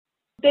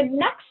The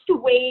next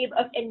wave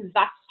of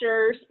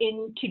investors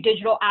into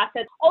digital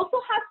assets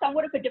also have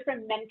somewhat of a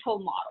different mental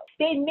model.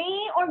 They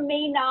may or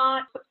may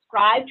not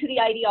subscribe to the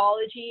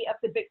ideology of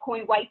the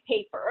Bitcoin white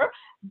paper,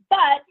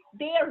 but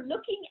they are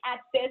looking at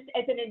this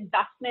as an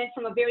investment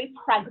from a very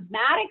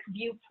pragmatic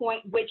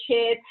viewpoint, which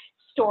is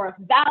store of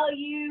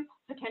value,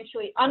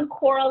 potentially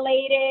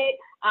uncorrelated,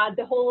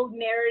 the whole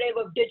narrative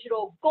of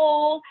digital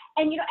gold.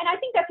 And I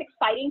think that's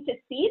exciting to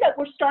see that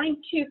we're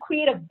starting to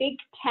create a big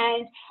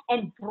tent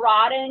and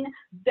broaden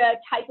the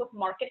type of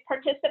market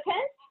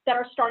participants that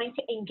are starting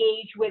to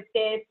engage with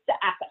this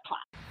asset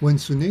class. When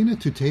Sunaina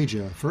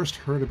Tuteja first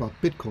heard about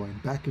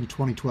Bitcoin back in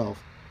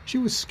 2012, she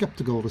was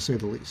skeptical to say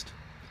the least.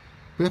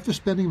 But after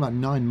spending about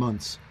 9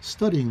 months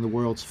studying the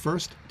world's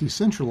first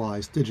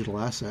decentralized digital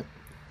asset,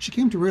 she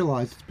came to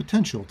realize its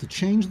potential to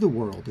change the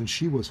world, and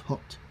she was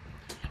hooked.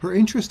 Her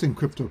interest in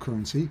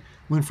cryptocurrency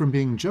went from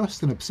being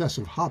just an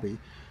obsessive hobby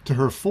to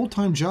her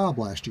full-time job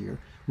last year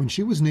when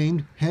she was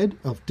named head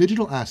of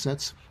digital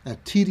assets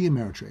at TD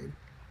Ameritrade.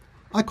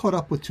 I caught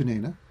up with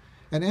Sunaina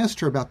and asked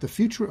her about the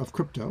future of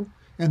crypto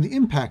and the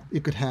impact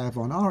it could have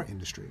on our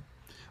industry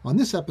on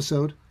this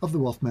episode of the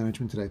Wealth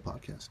Management Today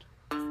podcast.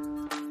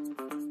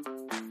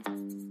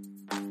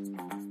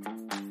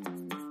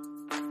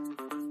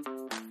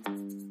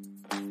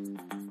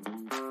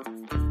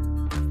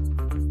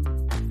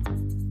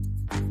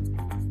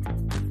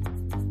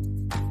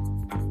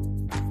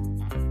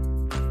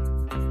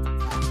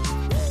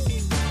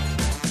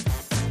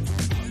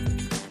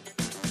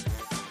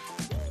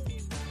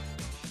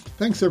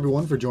 Thanks,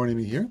 everyone, for joining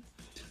me here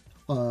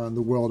on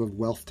the world of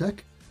wealth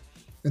tech.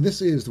 And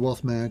this is the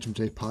Wealth Management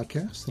Today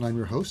podcast, and I'm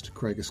your host,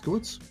 Craig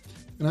Iskowitz,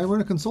 and I run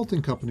a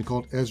consulting company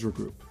called Ezra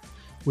Group.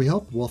 We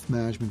help wealth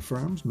management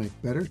firms make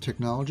better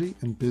technology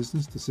and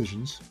business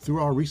decisions through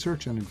our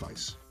research and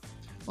advice.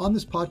 On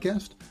this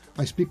podcast,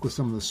 I speak with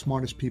some of the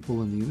smartest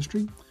people in the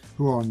industry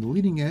who are on the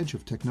leading edge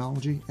of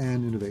technology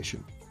and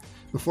innovation.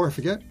 Before I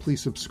forget, please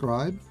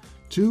subscribe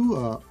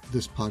to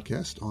this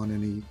podcast on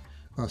any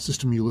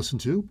system you listen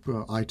to,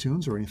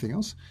 iTunes or anything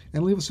else,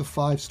 and leave us a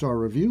 5-star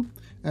review,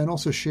 and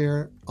also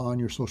share on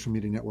your social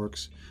media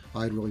networks.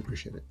 I'd really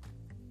appreciate it.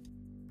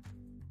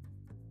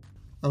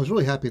 I was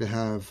really happy to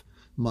have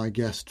my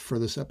guest for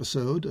this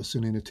episode,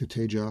 Sunaina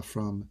Tuteja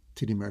from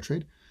TD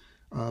Ameritrade,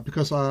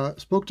 because I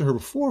spoke to her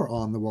before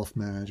on the Wealth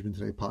Management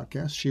Today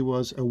podcast. She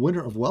was a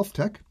winner of Wealth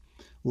Tech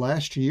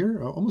last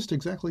year, almost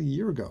exactly a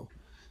year ago.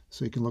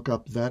 So you can look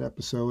up that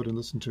episode and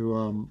listen to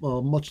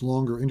a much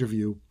longer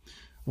interview,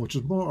 which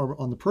is more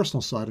on the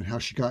personal side and how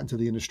she got into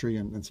the industry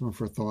and some of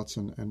her thoughts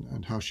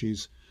and how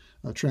she's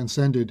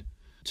transcended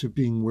to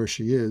being where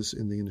she is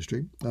in the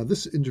industry.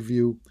 This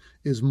interview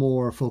is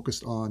more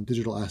focused on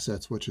digital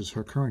assets, which is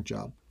her current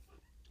job.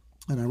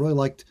 And I really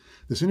liked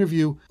this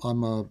interview.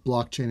 I'm a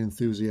blockchain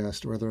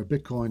enthusiast, or rather a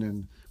Bitcoin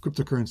and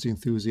cryptocurrency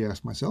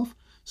enthusiast myself.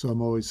 So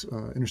I'm always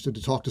interested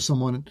to talk to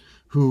someone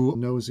who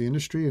knows the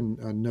industry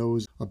and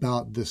knows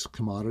about this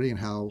commodity and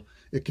how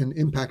it can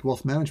impact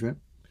wealth management.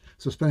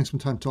 So spending some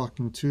time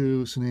talking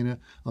to Sunaina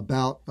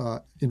about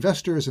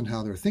investors and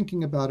how they're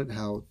thinking about it,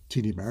 how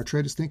TD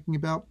Ameritrade is thinking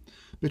about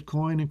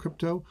Bitcoin and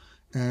crypto,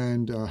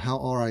 and how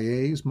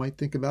RIAs might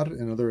think about it,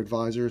 and other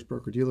advisors,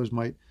 broker-dealers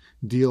might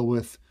deal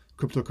with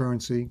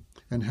cryptocurrency,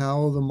 and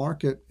how the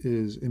market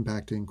is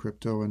impacting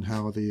crypto and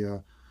how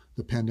the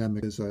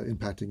pandemic is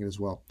impacting it as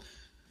well.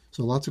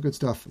 So lots of good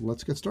stuff.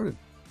 Let's get started.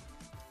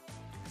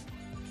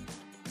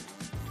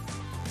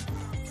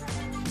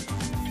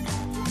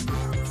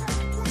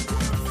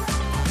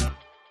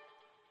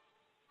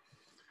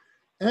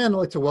 And I'd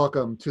like to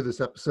welcome to this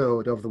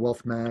episode of the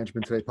Wealth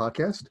Management Today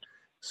podcast,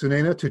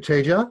 Sunaina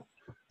Tuteja,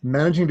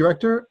 Managing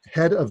Director,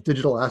 Head of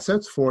Digital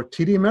Assets for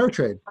TD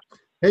Ameritrade.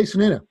 Hey,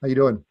 Sunaina, how you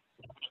doing?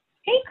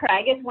 Hey,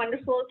 Craig. It's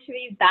wonderful to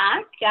be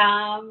back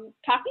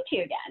talking to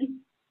you again.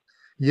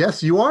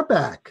 Yes, you are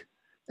back.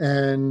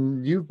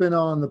 And you've been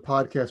on the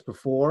podcast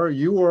before.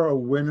 You were a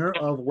winner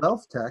of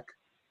Wealth Tech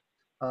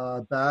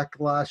back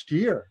last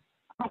year.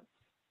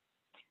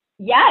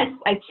 Yes,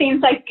 it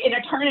seems like an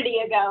eternity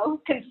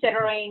ago,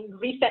 considering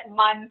recent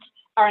months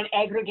are an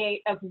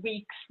aggregate of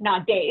weeks,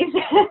 not days.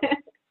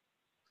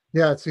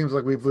 Yeah, it seems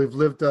like we've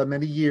lived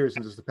many years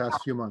in just the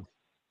past few months.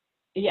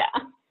 Yeah.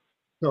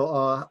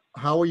 So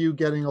how are you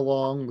getting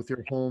along with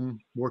your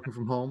working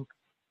from home?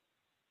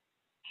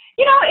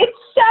 It's,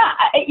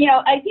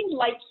 I think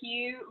like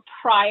you,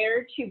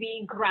 prior to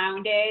being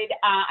grounded,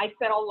 I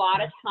spent a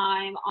lot of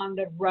time on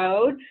the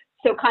road.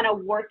 So kind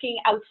of working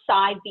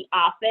outside the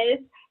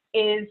office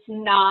is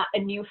not a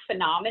new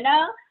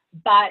phenomena,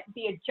 but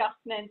the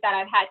adjustment that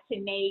I've had to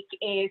make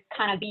is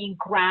kind of being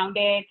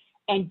grounded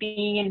and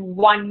being in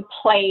one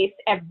place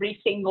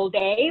every single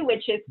day,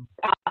 which is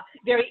a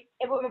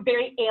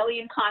very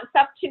alien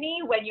concept to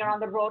me when you're on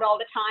the road all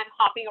the time,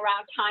 hopping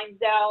around time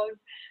zones.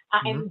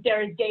 And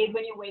there's days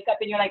when you wake up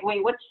and you're like,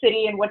 wait, what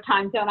city and what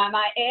time zone am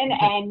I in?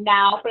 And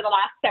now for the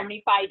last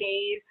 75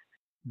 days,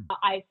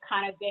 I've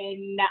kind of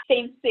been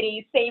same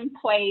city, same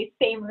place,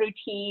 same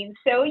routine.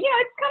 So, it's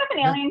kind of an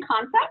alien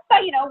concept,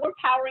 but, we're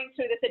powering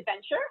through this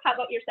adventure. How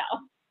about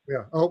yourself?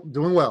 Yeah. Oh,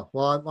 doing well.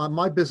 Well,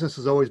 my business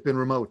has always been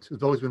remote.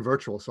 It's always been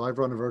virtual. So I've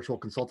run a virtual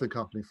consulting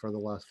company for the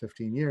last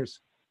 15 years.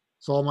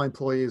 So all my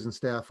employees and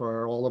staff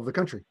are all over the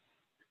country.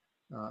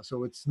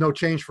 So it's no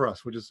change for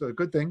us, which is a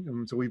good thing.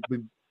 And so we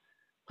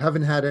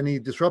haven't had any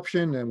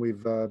disruption, and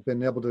we've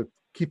been able to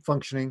keep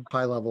functioning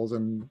high levels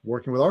and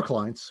working with our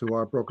clients who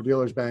are broker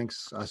dealers,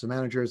 banks, asset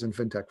managers, and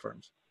fintech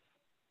firms.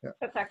 Yeah.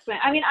 That's excellent.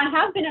 I mean, I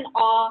have been in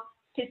awe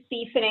to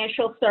see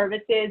financial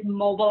services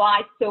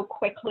mobilize so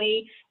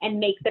quickly and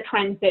make the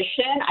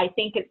transition. I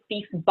think it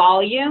speaks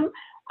volume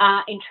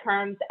in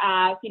terms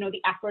of,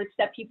 the efforts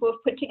that people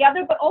have put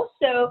together, but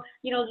also,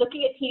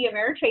 looking at TD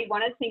Ameritrade,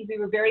 one of the things we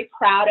were very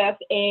proud of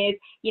is,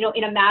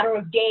 in a matter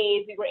of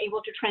days, we were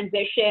able to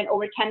transition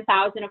over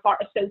 10,000 of our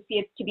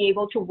associates to be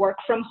able to work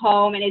from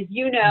home. And as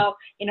you know,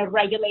 in a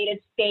regulated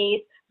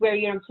space, where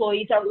your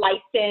employees are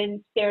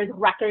licensed, there's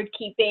record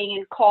keeping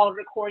and call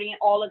recording and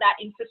all of that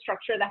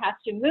infrastructure that has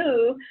to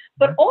move,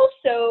 but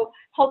also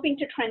helping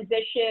to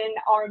transition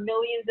our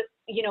millions of,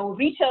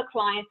 retail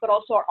clients, but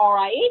also our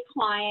RIA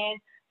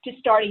clients to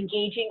start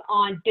engaging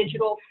on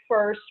digital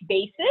first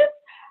basis.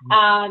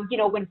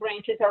 When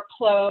branches are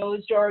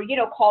closed or,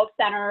 call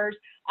centers,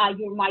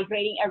 you're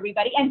migrating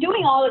everybody and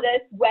doing all of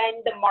this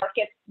when the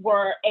markets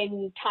were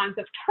in times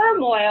of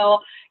turmoil.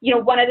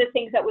 One of the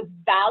things that was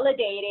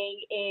validating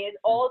is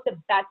all of the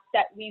bets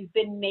that we've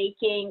been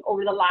making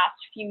over the last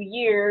few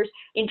years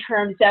in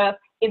terms of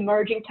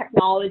emerging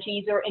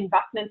technologies or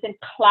investments in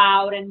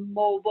cloud and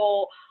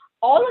mobile.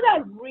 All of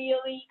that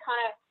really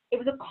it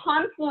was a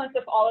confluence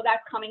of all of that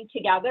coming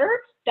together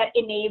that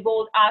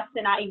enabled us,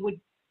 and I would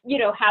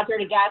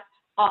hazard a guess,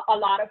 a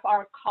lot of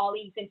our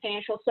colleagues in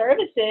financial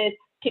services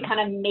to kind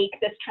of make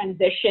this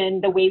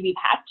transition the way we've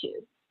had to.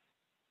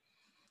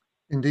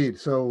 Indeed.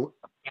 So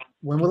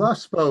when we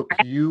last spoke,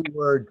 you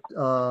were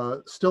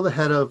still the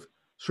head of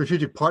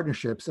strategic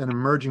partnerships and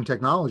emerging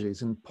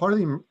technologies. And part of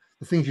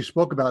the things you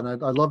spoke about,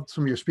 and I loved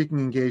some of your speaking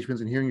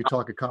engagements and hearing you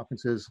talk at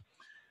conferences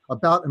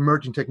about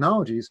emerging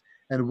technologies.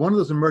 And one of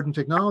those emerging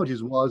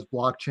technologies was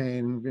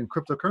blockchain and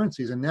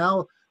cryptocurrencies. And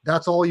now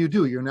that's all you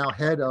do. You're now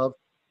head of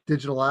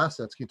digital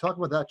assets. Can you talk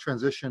about that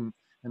transition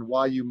and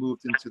why you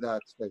moved into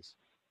that space?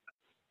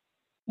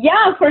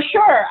 Yeah, for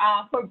sure.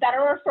 For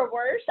better or for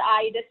worse,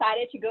 I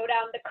decided to go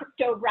down the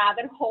crypto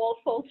rabbit hole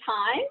full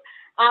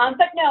time.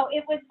 But no,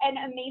 it was an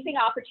amazing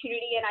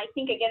opportunity, and I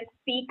think again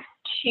speaks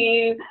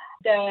to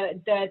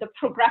the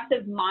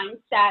progressive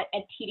mindset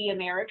at TD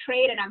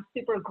Ameritrade, and I'm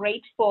super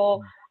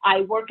grateful.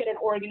 I work at an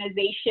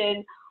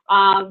organization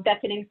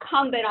that's an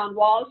incumbent on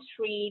Wall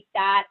Street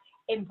that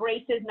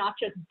embraces not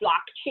just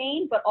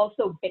blockchain, but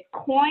also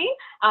Bitcoin,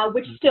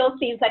 which still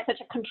seems like such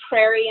a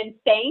contrarian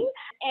thing.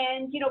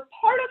 And,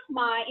 part of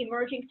my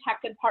emerging tech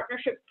and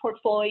partnership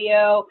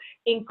portfolio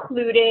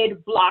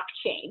included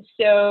blockchain.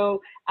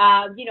 So,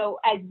 as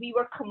we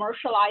were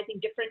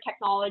commercializing different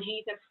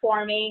technologies and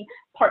forming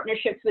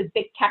partnerships with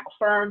big tech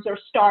firms or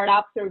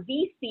startups or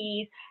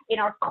VCs in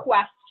our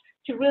quest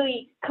to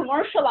really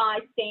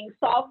commercialize things,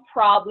 solve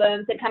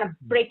problems, and kind of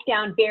break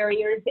down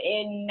barriers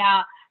in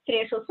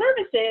financial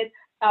services,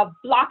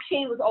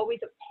 blockchain was always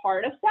a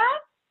part of that.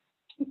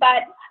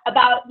 But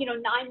about 9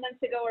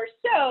 months ago or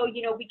so,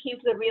 we came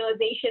to the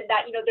realization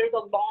that there's a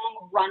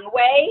long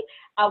runway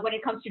when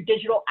it comes to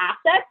digital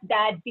assets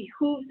that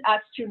behooves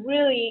us to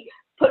really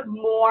put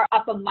more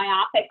of a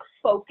myopic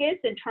focus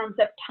in terms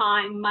of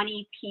time,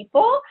 money,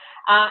 people,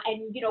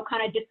 and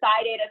kind of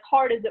decided, as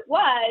hard as it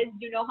was,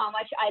 how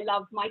much I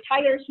loved my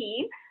Tiger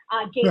team.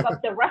 Gave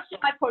up the rest of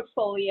my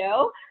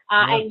portfolio,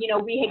 and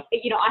we had,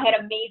 I had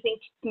amazing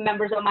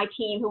members of my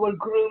team who were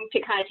groomed to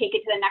kind of take it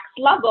to the next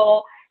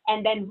level,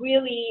 and then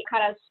really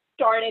kind of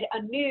started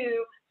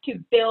anew to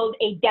build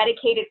a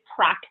dedicated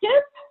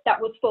practice that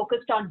was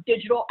focused on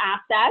digital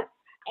assets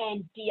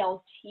and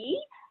DLT.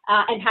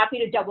 And happy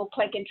to double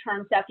click in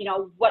terms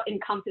of what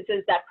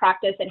encompasses that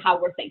practice and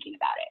how we're thinking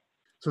about it.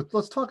 So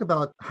let's talk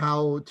about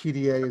how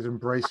TDA is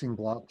embracing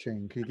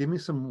blockchain. Can you give me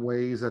some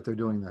ways that they're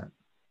doing that?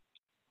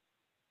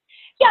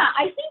 Yeah,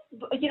 I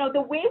think,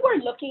 the way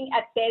we're looking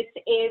at this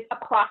is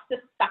across the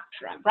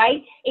spectrum,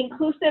 right?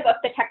 Inclusive of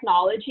the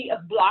technology of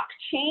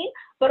blockchain,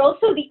 but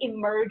also the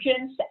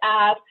emergence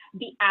of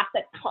the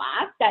asset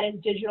class that is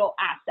digital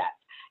assets.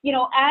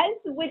 As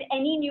with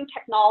any new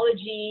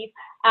technology,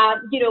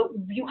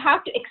 you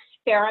have to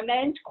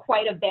experiment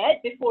quite a bit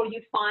before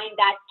you find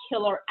that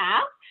killer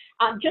app.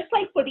 Just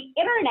like for the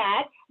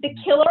internet, the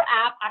killer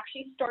app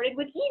actually started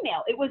with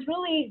email. It was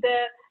really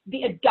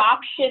the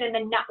adoption and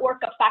the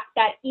network effect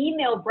that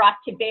email brought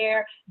to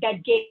bear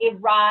that gave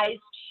rise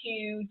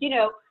to,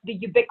 the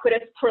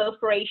ubiquitous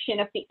proliferation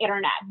of the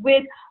internet.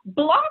 With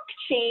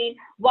blockchain,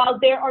 while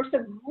there are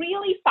some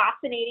really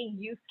fascinating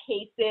use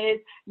cases,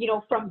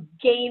 from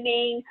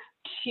gaming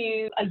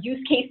to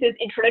use cases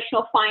in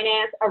traditional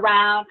finance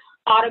around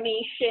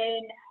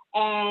automation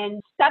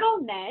and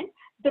settlement,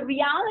 the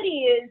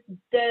reality is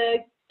the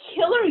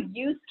killer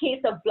use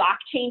case of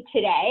blockchain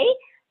today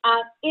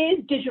is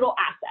digital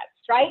assets,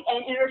 right?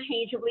 And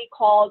interchangeably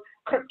called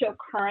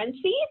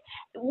cryptocurrencies,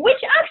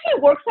 which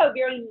actually works out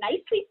very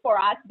nicely for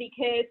us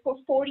because for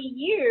 40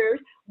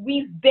 years,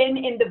 we've been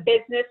in the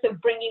business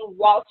of bringing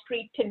Wall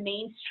Street to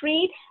Main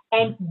Street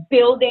and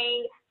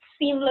building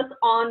seamless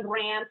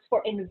on-ramps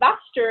for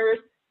investors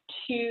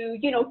to,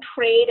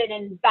 trade and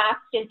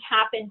invest and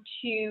tap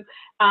into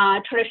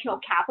traditional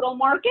capital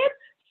markets.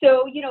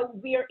 So,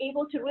 we are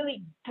able to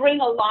really bring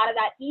a lot of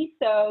that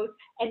ethos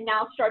and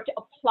now start to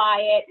apply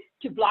it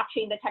to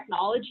blockchain, the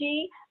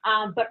technology,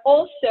 but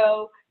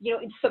also,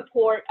 in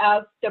support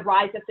of the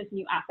rise of this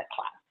new asset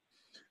class.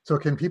 So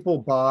can people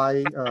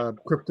buy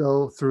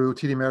crypto through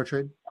TD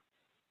Ameritrade?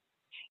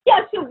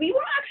 Yeah, so we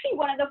were actually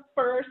one of the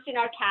first in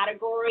our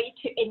category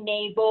to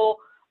enable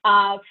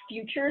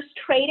futures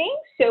trading.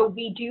 So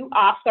we do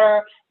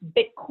offer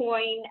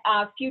Bitcoin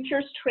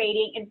futures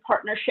trading in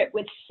partnership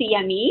with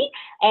CME,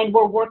 and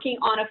we're working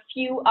on a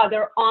few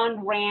other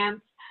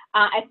on-ramps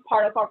as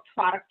part of our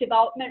product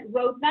development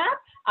roadmap.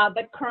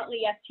 But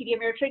currently, yes, TD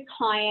Ameritrade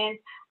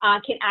clients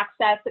can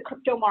access the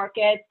crypto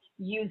markets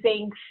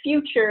using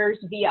futures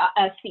via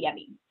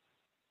CME.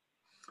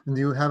 And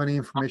do you have any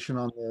information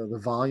on the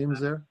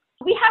volumes there?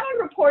 We haven't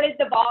reported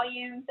the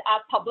volumes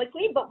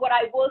publicly, but what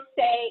I will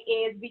say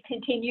is we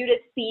continue to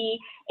see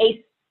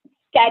a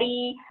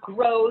steady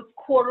growth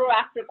quarter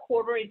after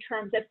quarter in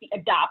terms of the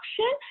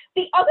adoption.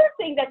 The other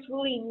thing that's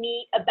really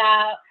neat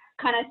about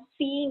kind of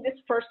seeing this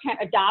firsthand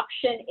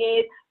adoption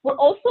is we're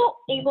also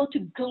able to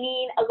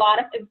glean a lot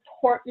of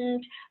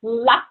important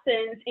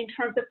lessons in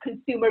terms of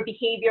consumer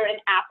behavior and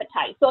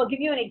appetite. So I'll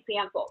give you an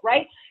example,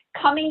 right?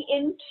 Coming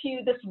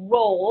into this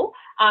role,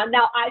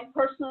 now I've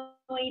personally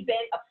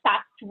been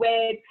obsessed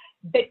with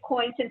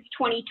Bitcoin since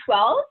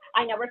 2012.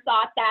 I never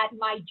thought that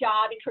my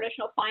job in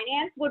traditional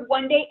finance would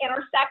one day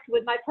intersect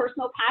with my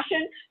personal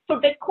passion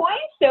for Bitcoin.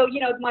 So,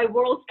 my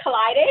worlds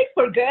collided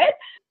for good.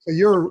 So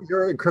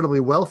you're incredibly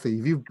wealthy.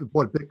 You've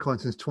bought Bitcoin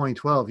since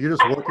 2012. You're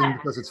just working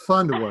because it's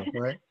fun to work,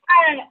 right?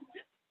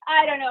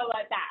 I don't know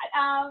about that.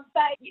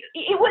 But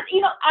it was,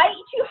 I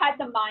too had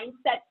the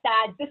mindset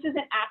that this is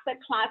an asset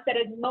class that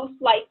is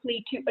most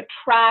likely to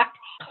attract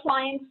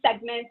client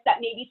segments that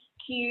maybe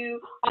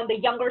skew on the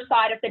younger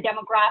side of the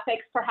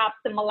demographics, perhaps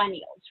the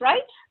millennials,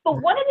 right?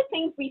 But one of the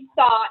things we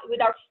saw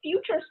with our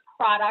futures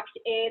product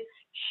is,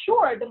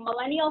 sure, the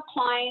millennial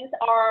clients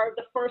are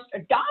the first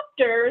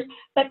adopters,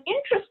 but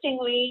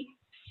interestingly,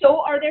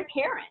 so are their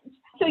parents.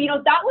 So,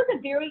 that was a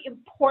very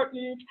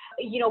important,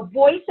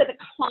 voice of the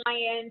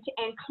client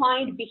and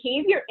client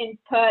behavior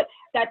input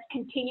that's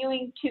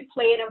continuing to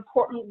play an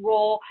important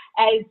role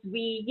as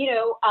we,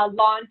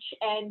 launch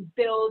and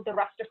build the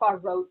rest of our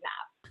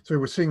roadmap. So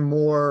we're seeing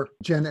more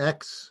Gen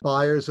X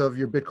buyers of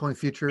your Bitcoin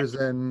futures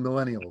than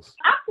millennials.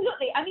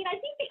 Absolutely. I mean, I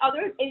think the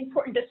other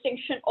important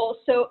distinction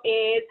also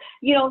is,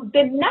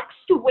 the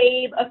next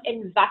wave of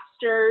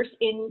investors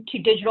into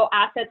digital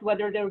assets,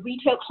 whether they're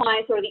retail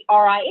clients or the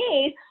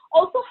RIAs,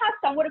 also have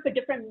somewhat of a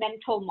different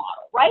mental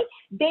model, right?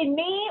 They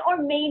may or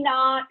may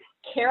not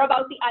care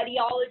about the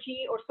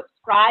ideology or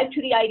subscribe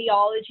to the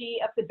ideology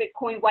of the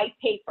Bitcoin white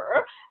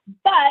paper,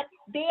 but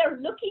they are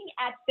looking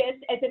at this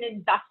as an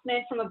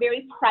investment from a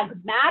very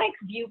pragmatic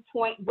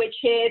viewpoint,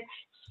 which is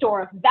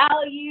store of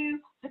value,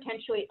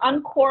 potentially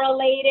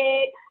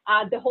uncorrelated,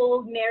 the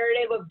whole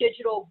narrative of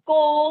digital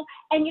gold.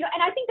 And, and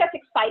I think that's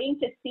exciting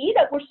to see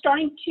that we're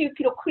starting to,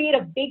 create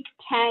a big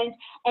tent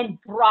and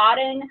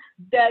broaden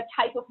the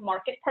type of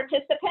market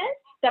participants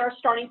that are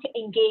starting to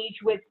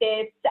engage with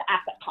this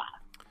asset class.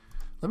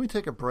 Let me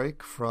take a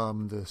break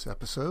from this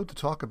episode to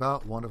talk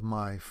about one of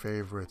my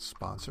favorite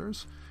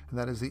sponsors, and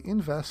that is the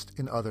Invest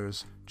in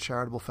Others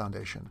Charitable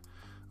Foundation.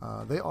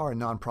 They are a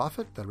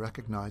nonprofit that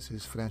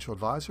recognizes financial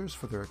advisors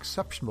for their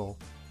exceptional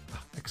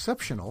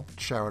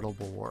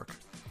charitable work.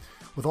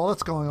 With all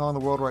that's going on in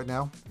the world right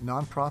now,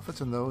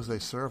 nonprofits and those they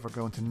serve are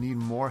going to need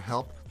more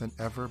help than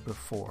ever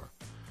before.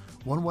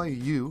 One way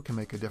you can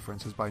make a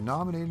difference is by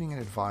nominating an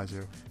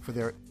advisor for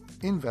their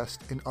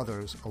Invest in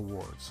Others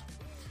awards.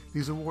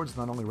 These awards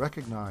not only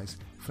recognize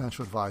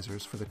financial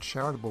advisors for the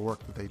charitable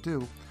work that they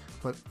do,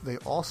 but they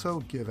also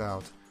give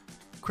out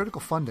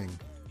critical funding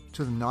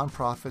to the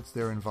nonprofits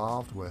they're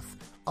involved with,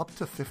 up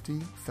to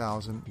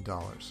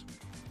 $50,000.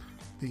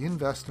 The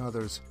Invest in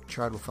Others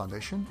Charitable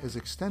Foundation is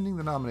extending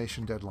the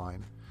nomination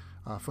deadline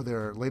for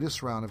their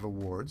latest round of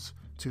awards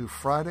to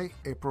Friday,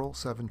 April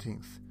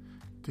 17th.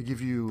 To give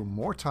you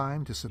more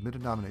time to submit a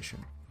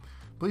nomination,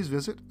 please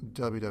visit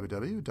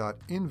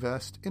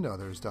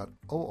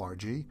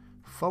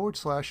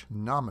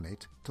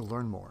www.investinothers.org/nominate to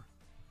learn more.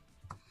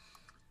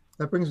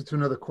 That brings me to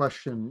another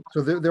question.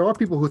 So there are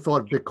people who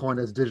thought Bitcoin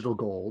as digital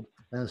gold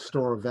and a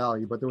store of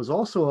value, but there was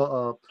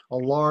also a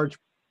large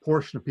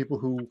portion of people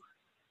who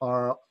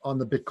are on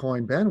the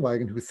Bitcoin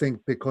bandwagon who think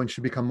Bitcoin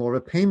should become more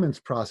of a payments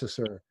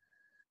processor.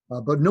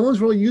 But no one's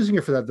really using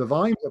it for that. The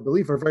volumes, I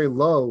believe, are very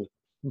low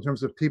in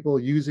terms of people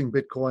using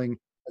Bitcoin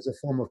as a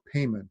form of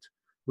payment.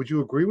 Would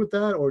you agree with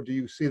that, or do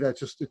you see that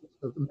just a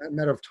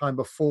matter of time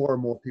before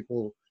more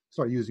people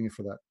start using it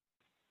for that?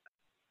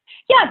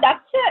 Yeah,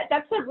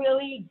 that's a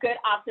really good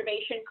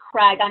observation,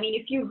 Craig. I mean,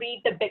 if you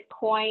read the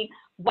Bitcoin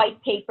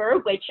white paper,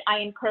 which I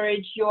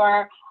encourage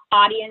your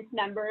audience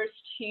members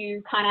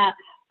to kind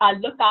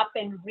of look up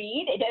and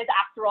read, it is,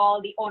 after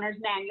all, the owner's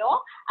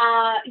manual.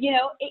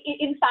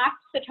 In fact,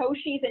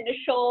 Satoshi's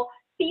initial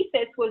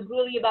thesis was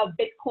really about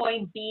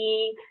Bitcoin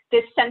being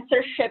this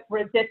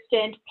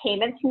censorship-resistant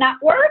payments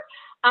network.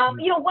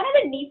 One of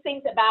the neat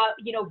things about,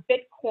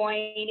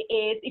 Bitcoin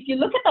is if you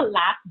look at the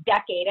last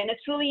decade, and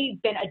it's really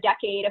been a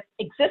decade of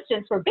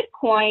existence for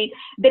Bitcoin,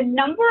 the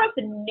number of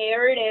the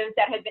narratives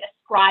that have been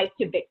ascribed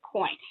to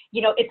Bitcoin,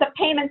 it's a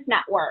payments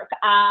network,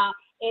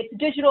 it's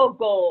digital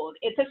gold,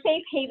 it's a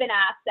safe haven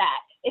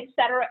asset, et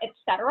cetera, et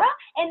cetera.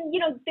 And,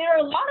 there are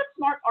a lot of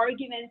smart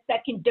arguments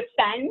that can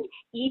defend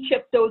each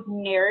of those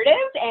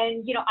narratives.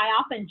 And, I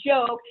often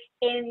joke,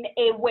 in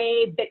a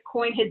way,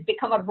 Bitcoin has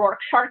become a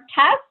Rorschach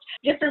test.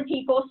 Different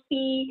people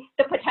see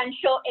the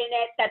potential in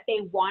it that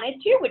they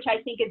wanted to, which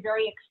I think is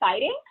very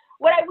exciting.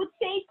 What I would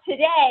say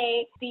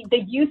today, the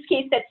use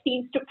case that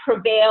seems to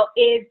prevail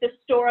is the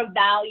store of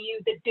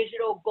value, the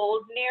digital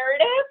gold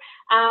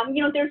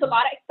narrative. There's a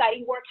lot of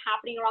exciting work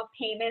happening around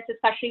payments,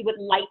 especially with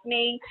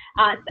Lightning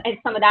and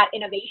some of that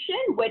innovation,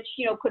 which,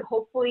 could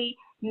hopefully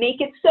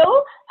make it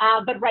so.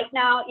 But right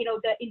now,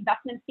 the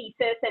investment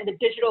thesis and the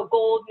digital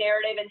gold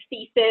narrative and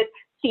thesis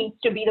seems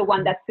to be the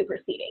one that's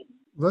superseding.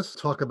 Let's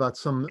talk about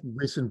some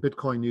recent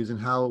Bitcoin news and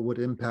how it would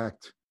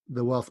impact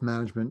the wealth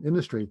management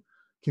industry.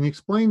 Can you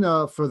explain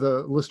for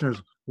the listeners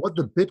what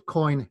the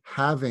Bitcoin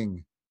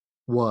halving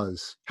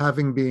was?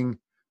 Halving being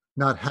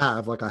not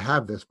have, like I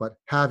have this, but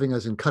halving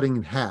as in cutting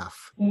in half.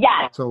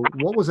 Yes. So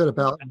what was that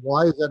about?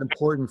 Why is that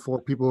important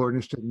for people who are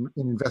interested in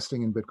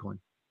investing in Bitcoin?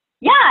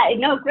 Yeah,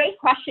 no, great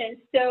question.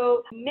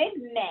 So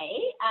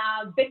mid-May,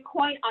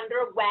 Bitcoin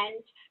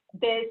underwent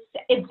this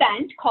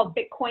event called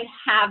Bitcoin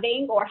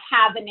halving or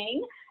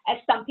halvening, as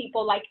some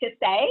people like to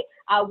say.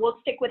 We'll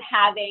stick with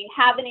halving.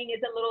 Halvening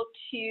is a little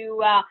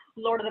too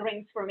Lord of the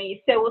Rings for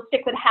me, so we'll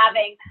stick with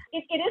halving.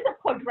 It is a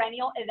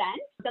quadrennial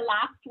event, the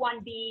last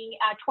one being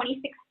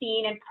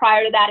 2016 and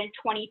prior to that in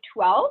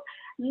 2012.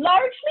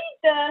 Largely,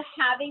 the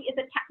halving is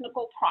a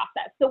technical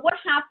process. So what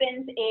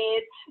happens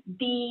is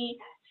the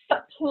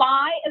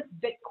supply of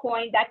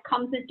Bitcoin that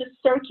comes into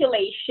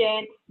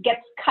circulation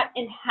gets cut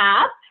in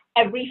half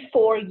every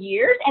 4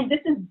 years. And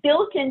this is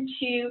built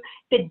into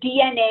the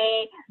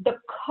DNA, the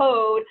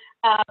code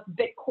of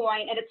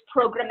Bitcoin, and it's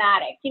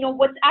programmatic.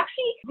 What's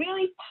actually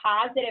really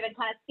positive and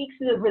kind of speaks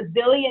to the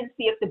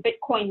resiliency of the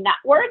Bitcoin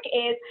network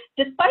is,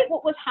 despite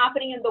what was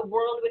happening in the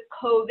world with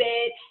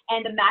COVID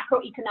and the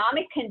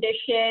macroeconomic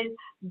conditions,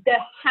 the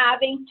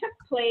halving took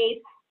place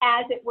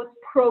as it was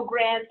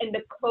programmed in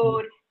the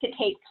code to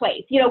take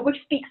place, which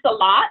speaks a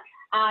lot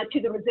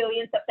to the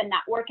resilience of the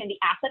network and the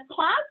asset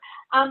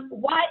class.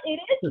 While it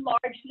is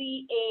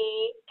largely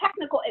a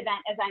technical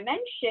event, as I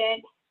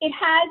mentioned, it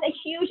has a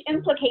huge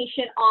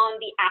implication on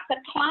the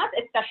asset class,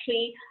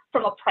 especially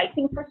from a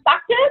pricing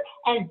perspective.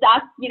 And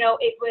thus,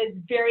 it was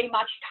very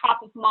much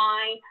top of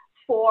mind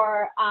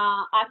for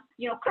us,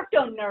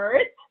 crypto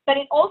nerds, but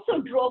it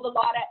also drove a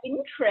lot of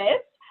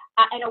interest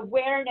and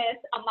awareness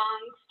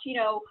amongst,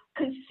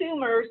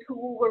 consumers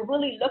who were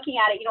really looking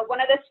at it. One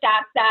of the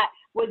stats that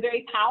was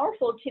very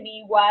powerful to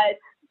me was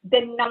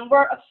the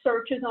number of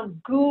searches on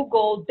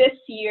Google this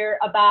year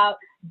about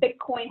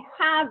Bitcoin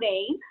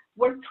halving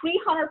were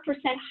 300%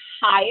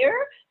 higher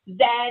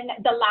than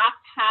the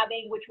last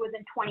halving, which was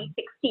in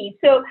 2016.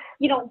 So,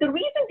 the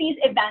reason these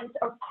events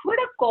are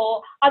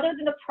critical, other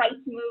than the price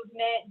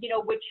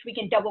movement, which we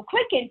can double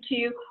click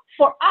into,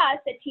 for us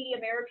at TD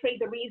Ameritrade,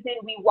 the reason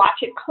we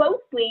watch it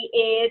closely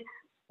is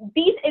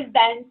these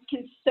events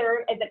can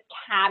serve as a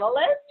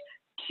catalyst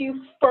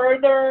to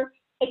further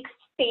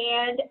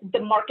expand the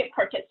market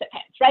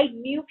participants, right?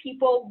 New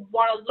people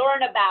want to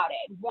learn about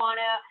it, want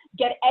to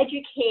get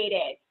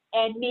educated,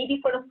 and maybe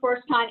for the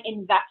first time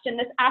invest in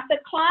this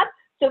asset class.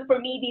 So for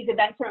me, these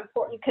events are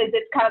important because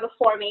it's kind of the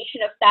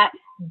formation of that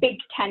big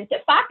tent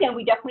effect. And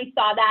we definitely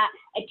saw that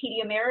at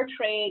TD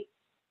Ameritrade.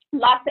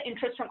 Lots of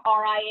interest from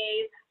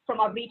RIAs, from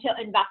our retail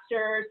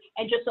investors,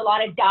 and just a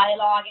lot of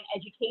dialogue and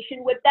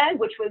education with them,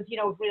 which was,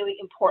 really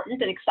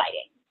important and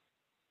exciting.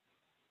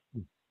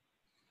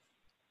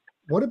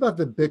 What about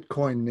the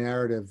Bitcoin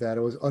narrative that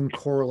it was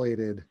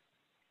uncorrelated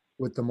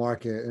with the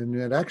market and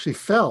it actually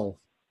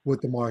fell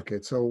with the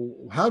market? So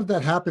how did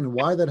that happen?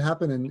 Why did that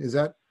happen? And is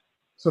that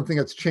something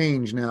that's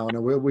changed now? And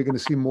are we going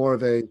to see more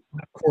of a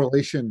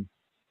correlation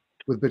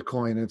with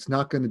Bitcoin? And it's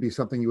not going to be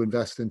something you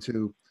invest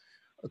into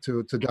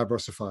to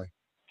diversify?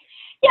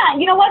 Yeah,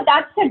 you know what?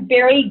 That's a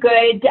very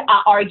good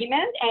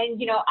argument.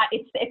 And,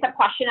 it's a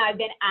question I've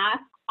been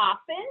asked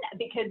often,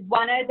 because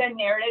one of the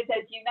narratives,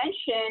 as you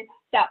mentioned,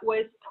 that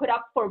was put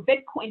up for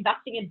Bitcoin,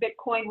 investing in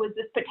Bitcoin, was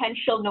this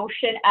potential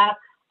notion of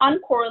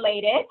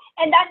uncorrelated.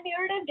 And that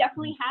narrative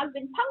definitely has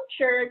been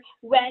punctured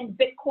when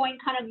Bitcoin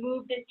kind of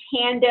moved in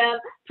tandem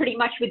pretty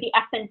much with the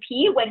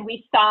S&P when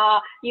we saw,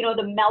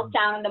 the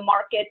meltdown in the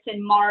markets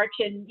in March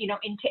and,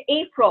 into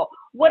April.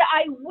 What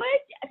I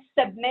would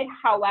submit,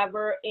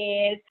 however,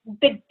 is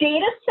the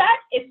data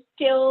set is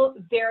still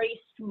very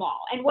small.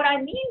 And what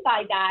I mean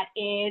by that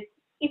is,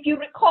 if you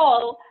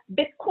recall,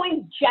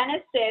 Bitcoin's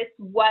genesis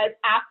was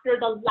after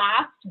the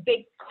last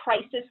big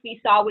crisis we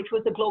saw, which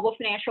was the global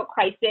financial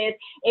crisis.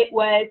 It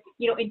was,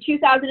 in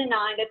 2009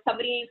 that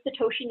somebody named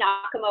Satoshi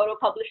Nakamoto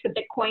published the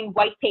Bitcoin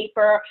white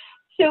paper.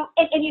 So,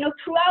 and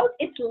throughout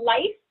its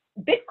life,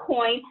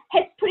 Bitcoin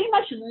has pretty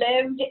much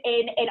lived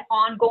in an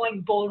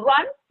ongoing bull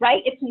run,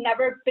 right? It's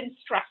never been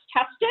stress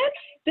tested.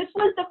 This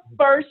was the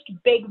first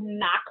big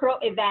macro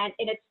event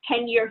in its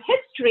 10-year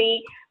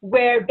history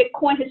where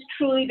Bitcoin has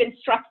truly been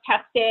stress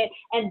tested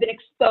and been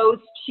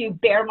exposed to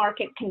bear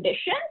market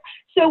conditions.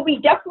 So we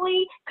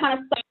definitely kind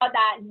of saw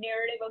that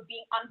narrative of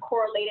being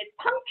uncorrelated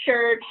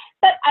punctured,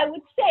 but I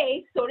would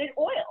say so did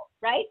oil,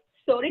 right?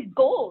 So did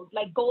gold.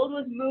 Like gold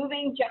was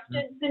moving just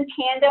in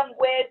tandem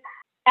with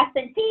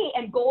S&P,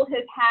 and gold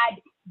has had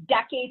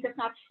decades, if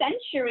not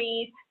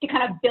centuries, to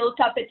kind of build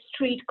up its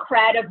street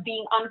cred of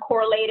being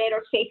uncorrelated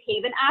or safe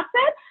haven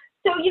assets.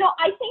 So,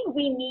 I think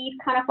we need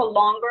kind of a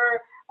longer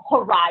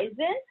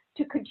horizon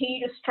to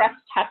continue to stress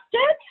test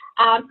it.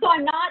 So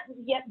I'm not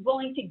yet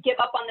willing to give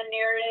up on the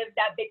narrative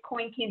that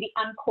Bitcoin can be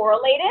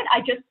uncorrelated.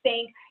 I just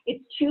think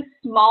it's too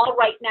small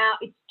right now.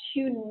 It's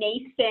too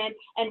nascent,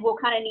 and we'll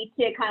kind of need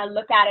to kind of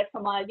look at it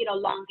from a,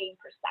 long game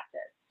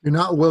perspective. You're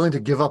not willing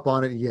to give up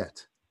on it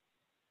yet.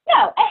 No,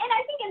 and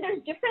I think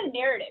there's different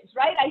narratives,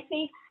 right? I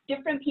think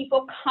different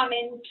people come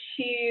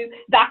into,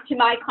 back to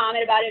my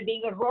comment about it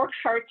being a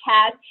Rorschach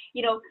test,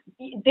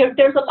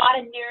 there's a lot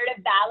of narrative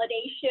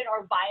validation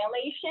or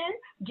violation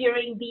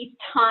during these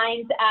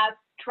times of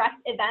stress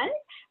events.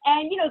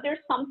 And, there's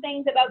some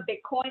things about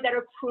Bitcoin that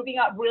are proving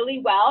out really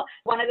well.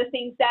 One of the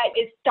things that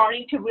is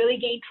starting to really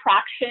gain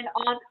traction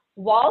on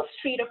Wall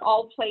Street, of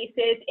all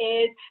places,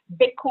 is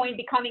Bitcoin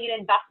becoming an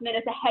investment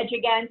as a hedge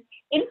against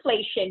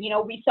inflation.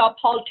 We saw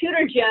Paul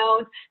Tudor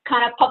Jones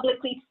kind of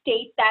publicly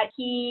state that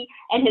he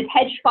and his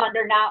hedge fund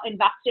are now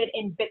invested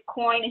in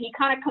Bitcoin, and he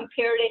kind of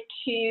compared it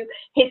to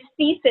his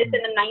thesis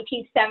in the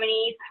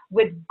 1970s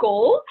with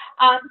gold.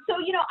 So,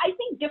 I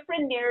think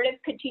different narratives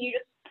continue to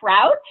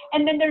sprout,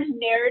 and then there's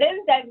narratives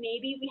that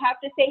maybe we have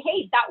to say,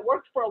 hey, that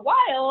worked for a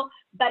while,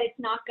 but it's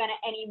not going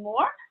to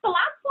anymore. The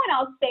last point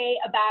I'll say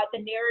about the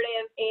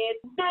narrative is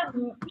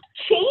the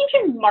change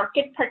in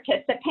market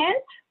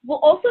participants will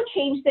also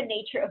change the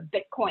nature of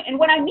Bitcoin. And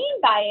what I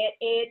mean by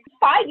it is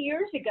 5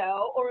 years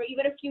ago, or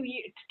even a few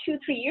years, 2-3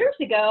 years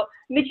ago,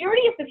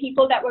 majority of the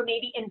people that were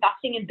maybe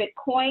investing in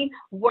Bitcoin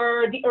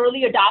were the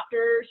early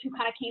adopters who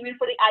kind of came in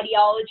for the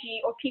ideology,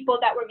 or people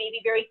that were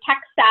maybe very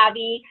tech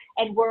savvy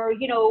and were,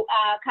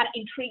 kind of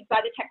intrigued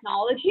by the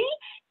technology.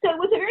 So it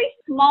was a very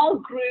small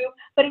group,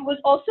 but it was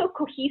also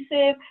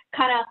cohesive,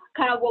 kind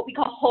of what we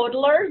call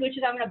hodlers, which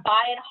is I'm going to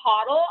buy and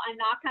hodl. I'm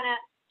not kind of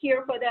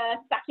here for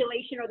the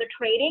speculation or the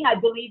trading. I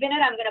believe in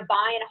it. I'm going to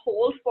buy and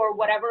hold for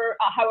whatever,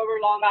 however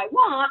long I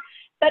want.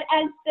 But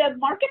as the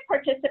market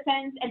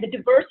participants and the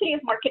diversity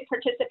of market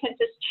participants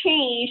has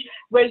changed,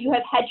 where you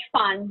have hedge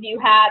funds, you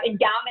have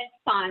endowment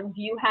funds,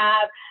 you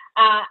have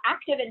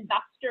active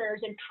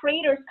investors and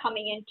traders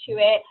coming into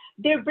it,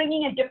 they're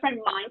bringing a different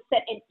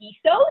mindset and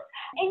ethos.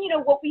 And,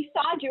 what we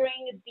saw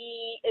during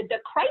the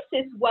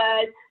crisis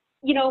was,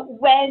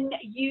 when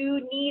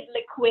you need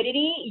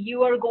liquidity,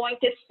 you are going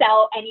to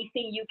sell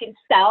anything you can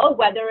sell,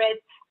 whether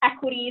it's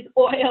equities,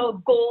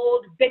 oil,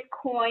 gold,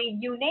 Bitcoin,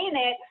 you name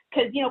it,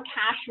 because,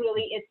 cash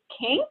really is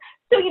king.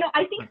 So,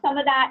 I think some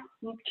of that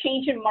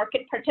change in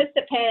market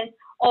participants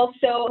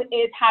also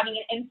is having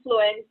an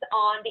influence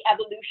on the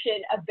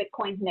evolution of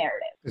Bitcoin's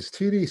narrative. Is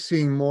TD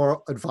seeing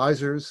more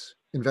advisors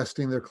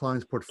investing their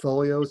clients'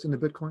 portfolios into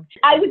Bitcoin?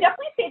 I would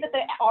definitely say that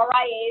the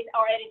RIAs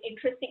are at an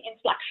interesting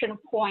inflection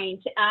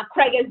point.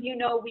 Craig, as you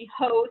know, we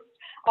host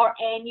our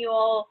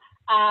annual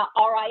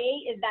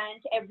RIA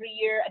event every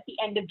year at the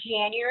end of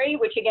January,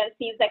 which again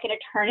seems like an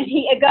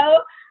eternity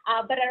ago.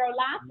 But at our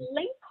last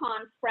Link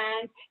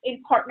conference,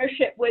 in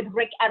partnership with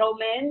Rick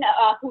Edelman,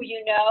 who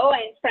you know,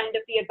 and friend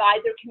of the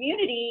advisor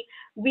community,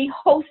 we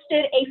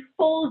hosted a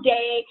full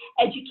day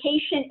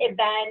education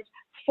event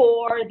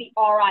for the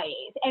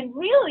RIAs. And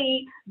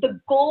really, the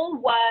goal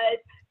was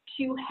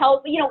to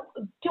help,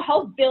 to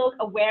help build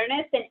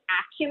awareness and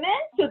acumen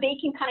so they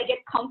can kind of get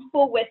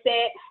comfortable with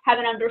it, have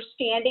an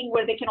understanding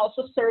where they can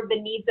also serve the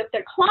needs of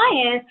their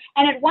clients.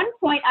 And at one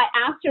point, I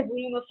asked a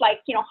room of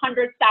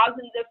hundreds,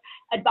 thousands of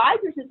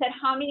advisors and said,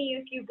 how many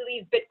of you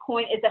believe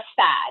Bitcoin is a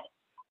fad?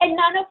 and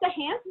none of the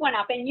hands went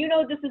up. And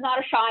this is not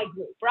a shy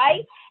group,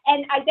 right?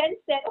 And I then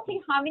said, okay,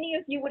 how many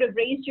of you would have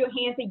raised your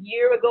hands a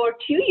year ago or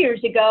 2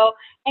 years ago?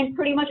 And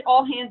pretty much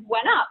all hands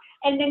went up.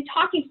 And then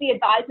talking to the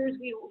advisors,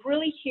 we were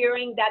really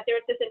hearing that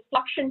there's this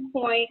inflection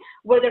point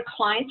where their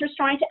clients are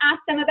starting to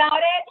ask them about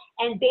it,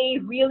 and they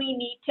really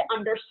need to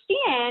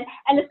understand.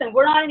 And listen,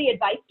 we're not in the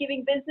advice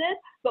giving business,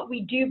 but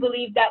we do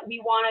believe that we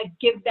want to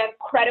give them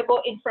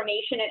credible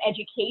information and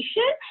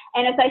education.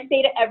 And as I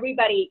say to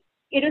everybody,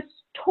 it is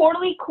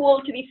totally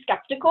cool to be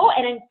skeptical.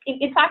 And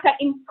in fact, I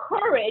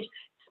encourage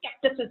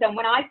skepticism.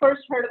 When I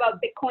first heard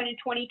about Bitcoin in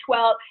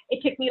 2012,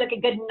 it took me like a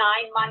good 9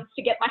 months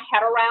to get my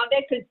head around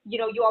it, because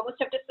you almost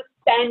have to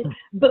suspend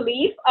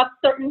belief of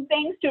certain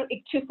things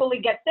to fully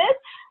get this.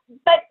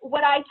 But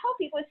what I tell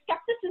people is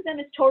skepticism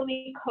is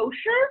totally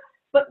kosher,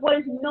 but what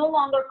is no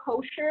longer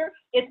kosher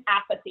is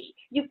apathy.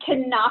 You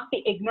cannot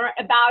be ignorant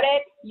about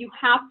it. You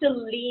have to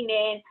lean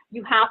in.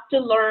 You have to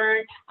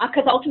learn,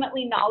 because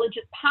ultimately knowledge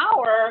is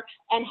power,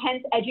 and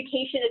hence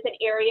education is an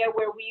area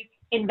where we've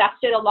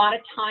invested a lot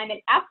of time and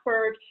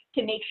effort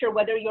to make sure,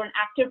 whether you're an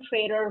active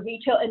trader,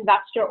 retail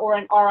investor, or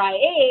an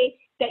RIA,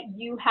 that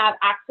you have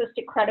access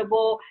to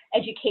credible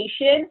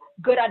education,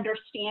 good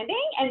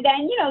understanding, and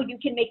then, you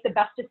can make the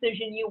best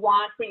decision you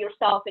want for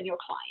yourself and your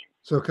clients.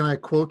 So can I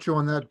quote you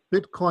on that?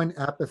 Bitcoin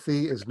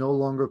apathy is no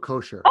longer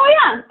kosher. Oh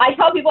yeah, I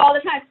tell people all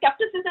the time,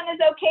 skepticism is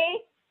okay,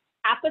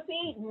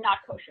 apathy, not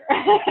kosher.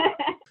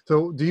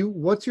 So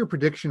what's your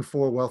prediction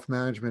for wealth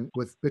management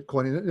with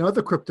Bitcoin and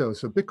other cryptos?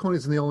 So Bitcoin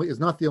is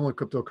not the only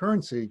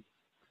cryptocurrency,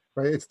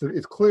 right?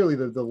 It's clearly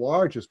the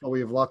largest, but we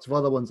have lots of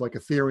other ones like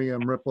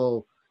Ethereum,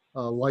 Ripple,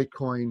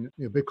 Litecoin,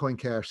 Bitcoin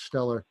Cash,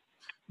 Stellar.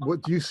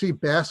 What do you see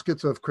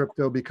baskets of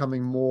crypto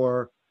becoming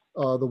more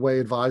the way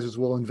advisors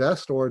will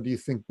invest, or do you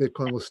think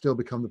Bitcoin will still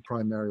become the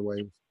primary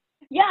way?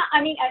 Yeah,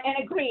 I mean,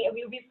 and agree.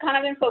 We've kind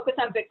of been focused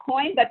on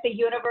Bitcoin, but the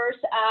universe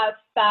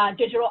of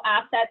digital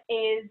assets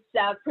is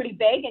pretty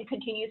big and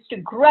continues to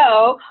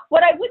grow.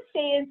 What I would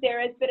say is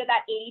there is a bit of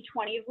that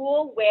 80-20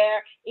 rule,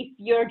 where if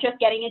you're just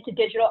getting into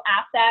digital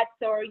assets,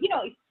 or,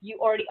 if you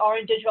already are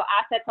in digital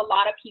assets, a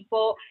lot of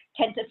people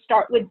tend to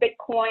start with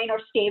Bitcoin or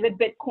stay with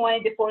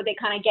Bitcoin before they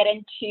kind of get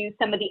into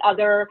some of the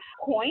other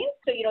coins.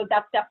 So,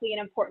 that's definitely an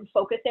important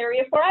focus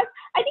area for us.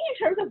 I think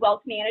in terms of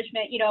wealth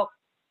management,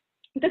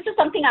 this is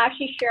something I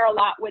actually share a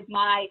lot with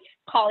my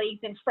colleagues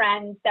and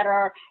friends that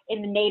are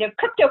in the native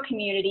crypto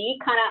community,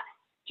 kind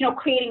of,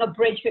 creating a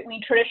bridge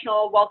between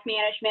traditional wealth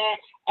management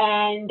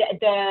and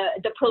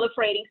the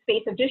proliferating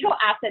space of digital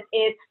assets.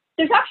 Is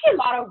there's actually a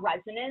lot of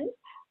resonance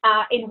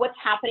in what's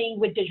happening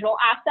with digital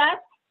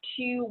assets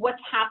to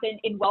what's happened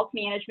in wealth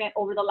management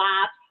over the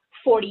last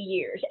 40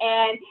 years.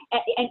 And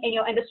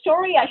the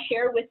story I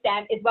share with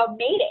them is about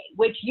Mayday,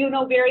 which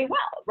very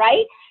well,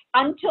 right?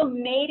 Until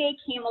Mayday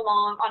came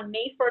along on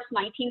May 1st,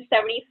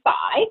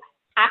 1975,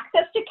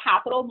 access to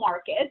capital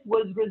markets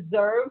was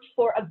reserved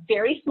for a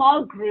very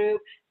small group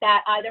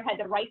that either had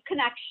the right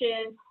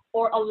connection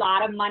or a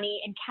lot of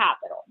money and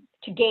capital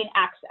to gain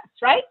access,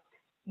 right?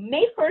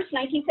 May 1st,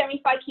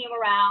 1975 came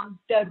around,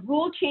 the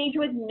rule change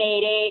with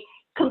Mayday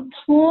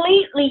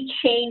completely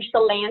changed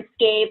the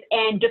landscape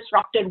and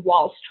disrupted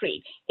Wall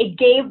Street. It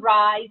gave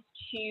rise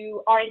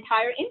to our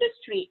entire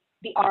industry,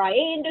 the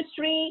RIA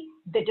industry,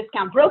 the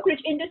discount brokerage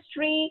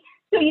industry.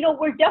 So,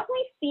 we're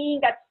definitely seeing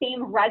that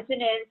same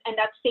resonance and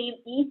that same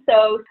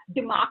ethos,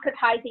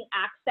 democratizing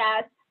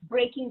access,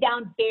 breaking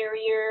down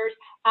barriers,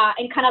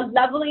 and kind of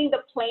leveling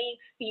the playing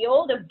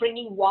field of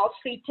bringing Wall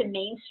Street to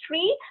Main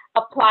Street,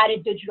 apply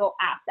to digital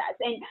assets.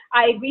 And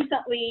I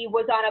recently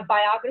was on a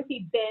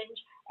biography binge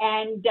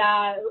and,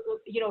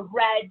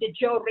 read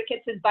Joe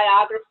Ricketts'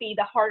 biography,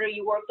 The Harder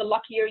You Work, The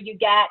Luckier You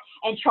Get,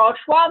 and Charles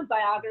Schwab's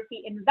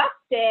biography,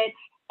 Invested.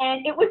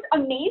 And it was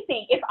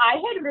amazing. If I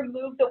had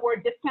removed the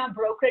word discount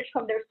brokerage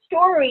from their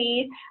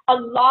stories, a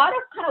lot of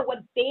kind of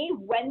what they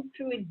went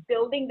through in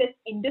building this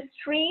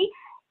industry,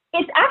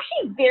 it's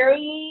actually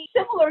very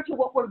similar to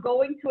what we're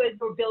going through as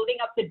we're building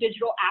up the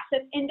digital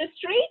assets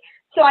industry.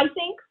 So I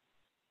think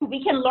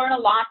we can learn a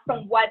lot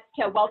from what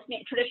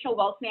traditional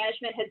wealth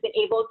management has been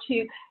able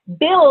to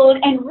build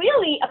and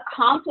really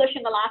accomplish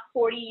in the last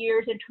 40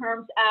 years in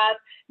terms of,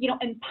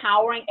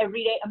 empowering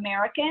everyday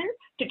Americans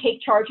to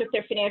take charge of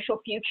their financial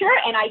future.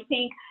 And I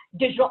think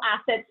digital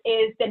assets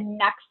is the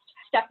next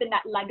step in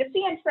that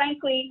legacy. And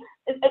frankly,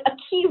 a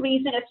key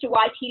reason as to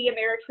why TD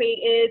Ameritrade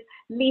is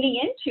leaning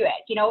into it.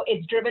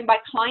 It's driven by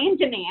client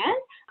demand,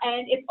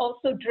 and it's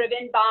also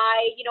driven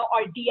by,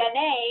 our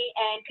DNA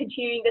and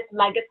continuing this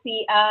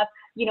legacy of,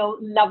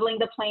 leveling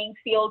the playing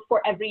field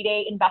for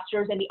everyday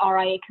investors in the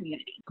RIA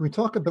community. Can we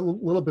talk a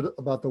little bit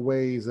about the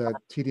ways that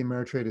TD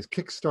Ameritrade is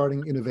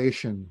kickstarting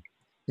innovation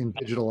in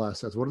digital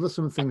assets? What are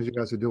some of the things you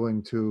guys are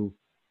doing to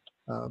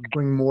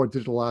bring more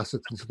digital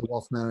assets into the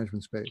wealth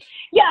management space?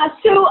 Yeah,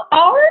 so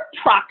our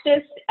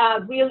practice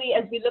really,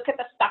 as we look at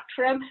the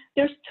spectrum,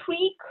 there's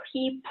 3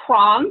 key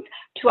prongs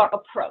to our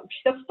approach.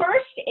 The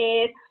first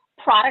is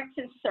products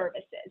and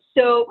services.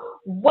 So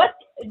what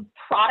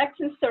products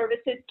and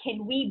services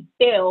can we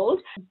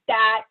build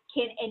that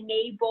can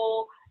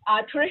enable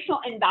traditional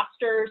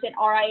investors and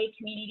RIA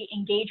community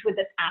engage with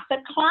this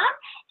asset class.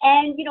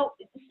 And,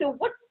 so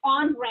what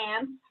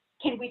on-ramps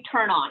can we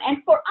turn on?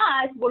 And for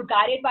us, we're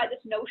guided by this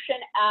notion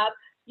of,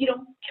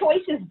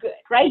 choice is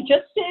good, right?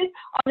 Just as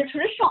on the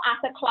traditional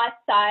asset class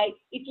side,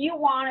 if you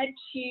wanted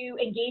to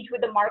engage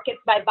with the markets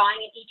by buying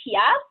an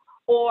ETF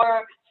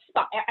or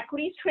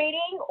equities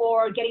trading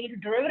or getting into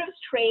derivatives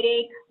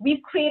trading,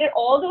 we've created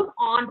all those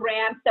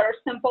on-ramps that are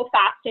simple,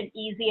 fast, and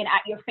easy and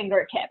at your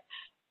fingertips.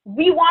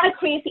 We want to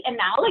create the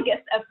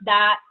analogous of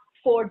that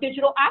for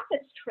digital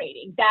assets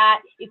trading,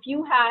 that if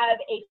you have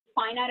a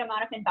finite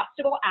amount of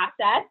investable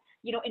assets,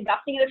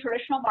 investing in the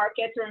traditional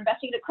markets or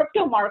investing in the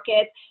crypto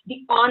markets,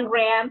 the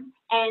on-ramps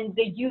and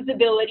the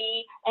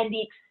usability and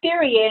the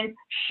experience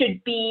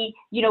should be,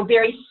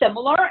 very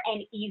similar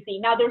and easy.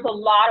 Now, there's a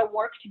lot of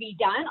work to be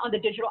done on the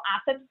digital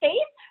asset space,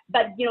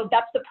 but,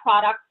 that's the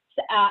product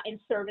and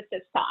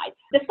services side.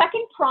 The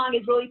second prong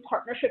is really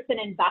partnerships and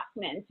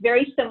investments,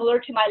 very similar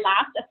to my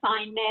last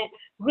assignment,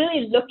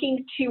 really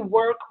looking to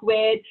work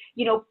with,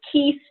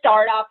 key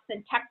startups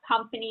and tech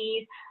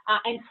companies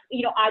and,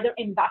 either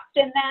invest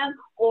in them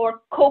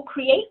or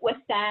co-create with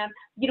them.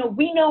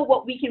 We know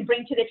what we can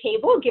bring to the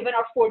table given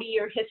our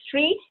 40-year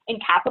history in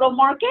capital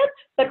markets,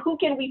 but who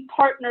can we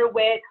partner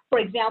with, for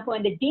example,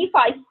 in the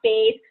DeFi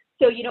space?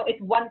 So,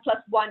 it's 1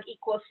 + 1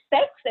 =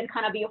 6 and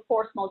kind of be a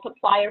force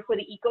multiplier for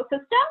the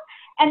ecosystem.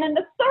 And then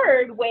the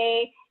third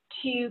way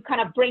to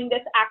kind of bring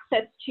this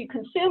access to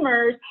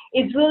consumers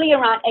is really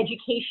around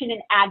education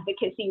and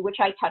advocacy, which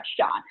I touched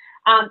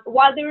on.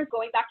 While there was,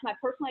 going back to my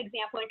personal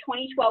example, in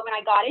 2012 when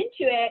I got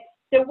into it,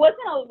 there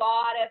wasn't a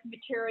lot of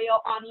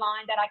material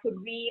online that I could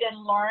read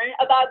and learn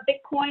about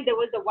Bitcoin. There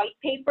was a white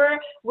paper,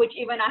 which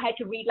even I had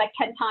to read like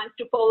 10 times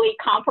to fully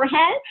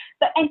comprehend.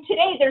 And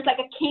today there's like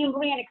a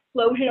Cambrian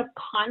explosion of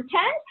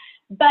content,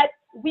 but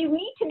we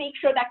need to make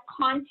sure that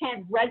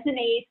content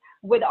resonates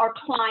with our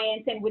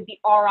clients and with the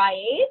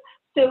RIAs.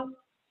 So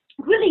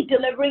really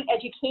delivering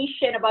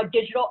education about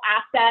digital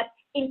assets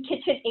in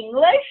kitchen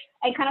English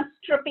and kind of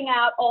stripping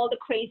out all the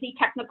crazy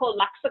technical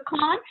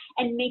lexicon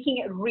and making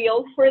it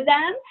real for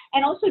them,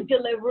 and also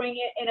delivering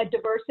it in a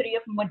diversity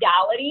of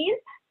modalities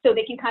so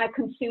they can kind of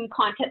consume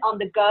content on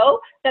the go.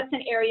 That's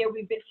an area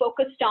we've been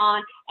focused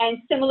on. And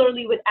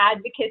similarly with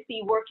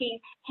advocacy, working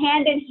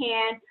hand in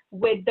hand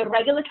with the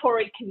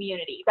regulatory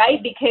community,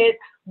 right? Because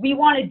we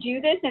want to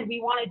do this and we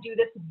want to do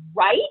this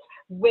right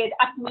with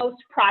utmost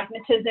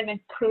pragmatism and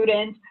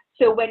prudence.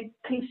 So when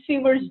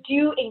consumers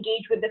do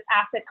engage with this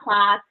asset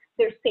class,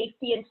 their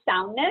safety and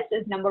soundness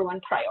is number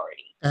one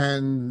priority.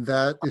 And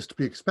that is to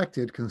be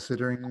expected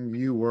considering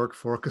you work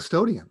for a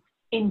custodian.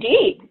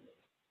 Indeed.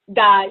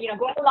 Going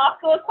to law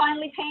school is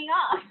finally paying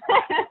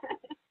off.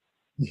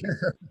 Yeah.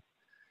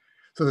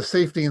 So the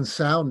safety and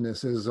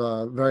soundness is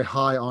very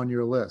high on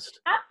your list.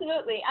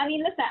 Absolutely. I mean,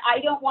 listen, I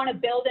don't want to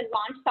build and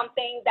launch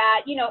something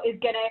that, is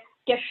going to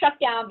get shut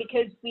down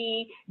because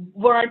we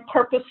weren't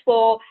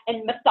purposeful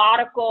and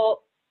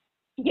methodical,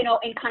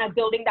 in kind of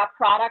building that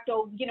product,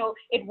 or,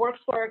 it works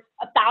for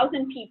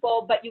 1,000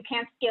 people, but you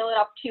can't scale it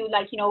up to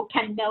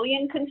 10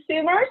 million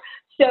consumers.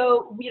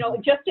 So,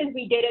 just as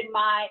we did in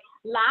my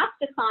last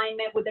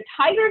assignment with the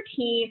Tiger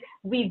team,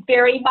 we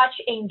very much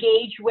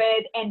engage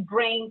with and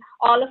bring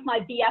all of my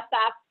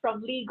BFFs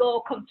from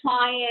legal,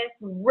 compliance,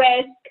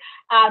 risk,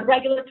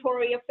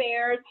 regulatory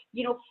affairs,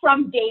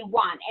 from day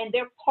one. And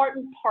they're part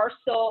and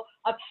parcel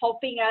of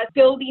helping us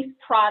build these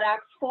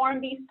products, form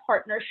these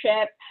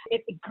partnerships.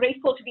 It's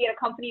grateful to be at a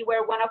company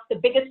where one of the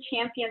biggest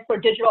champions for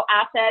digital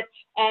assets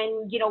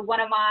and,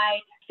 one of my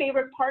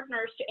favorite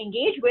partners to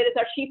engage with is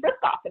our chief risk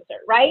officer,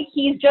 right?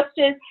 He's just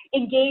as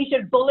engaged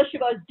and bullish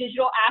about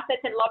digital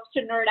assets and loves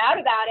to nerd out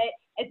about it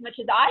as much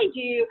as I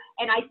do.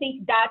 And I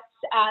think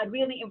that's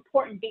really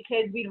important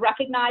because we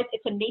recognize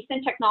it's a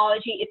nascent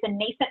technology, it's a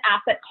nascent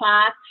asset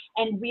class,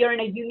 and we are in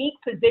a unique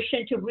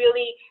position to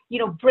really,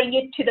 bring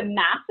it to the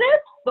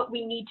masses, but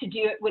we need to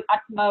do it with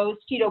utmost,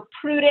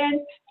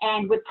 prudence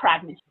and with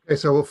pragmatism. Okay,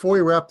 so before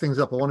we wrap things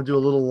up, I want to do a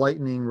little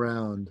lightning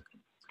round.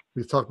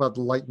 We've talked about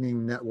the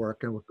Lightning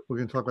Network, and we're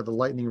going to talk about the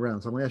Lightning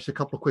Round. So I'm going to ask you a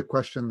couple of quick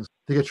questions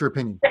to get your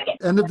opinion.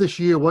 End of this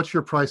year, what's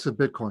your price of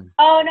Bitcoin?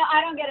 Oh, no, I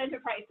don't get into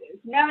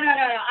prices. No.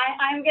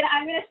 I'm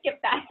gonna skip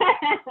that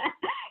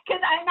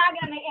because I'm not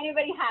going to make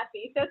anybody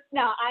happy. So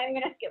no, I'm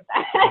going to skip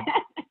that.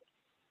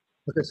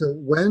 Okay, so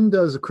when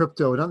does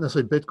crypto, not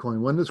necessarily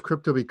Bitcoin, when does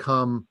crypto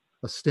become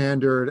a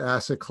standard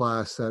asset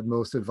class that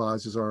most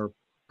advisors are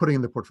putting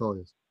in their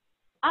portfolios?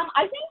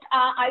 I think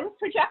I would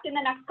project in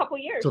the next couple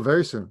of years. So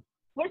very soon.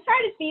 We're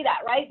starting to see that,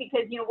 right?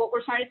 Because, what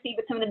we're starting to see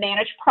with some of the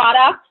managed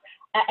products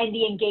and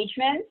the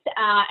engagements,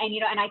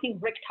 and I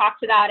think Rick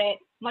talked about it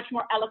much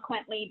more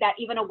eloquently, that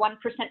even a 1%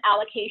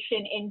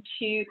 allocation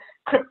into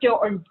crypto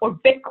or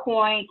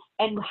Bitcoin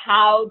and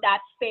how that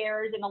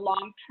fares in the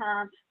long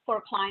term for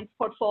a client's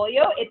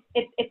portfolio,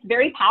 it's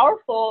very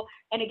powerful.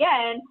 And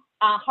again,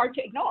 hard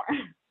to ignore.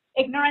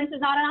 Ignorance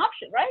is not an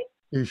option, right?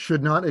 You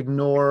should not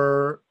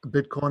ignore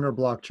Bitcoin or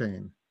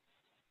blockchain.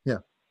 Yeah.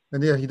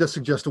 And yeah, he does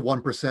suggest a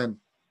 1%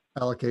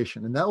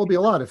 allocation, and that will be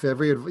a lot if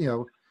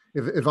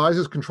if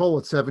advisors control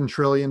what $7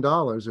 trillion,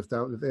 if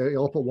they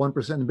all put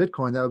 1% in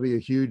Bitcoin, that would be a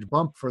huge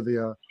bump for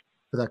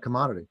that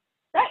commodity.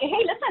 Right.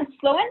 Hey, listen,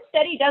 slow and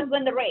steady does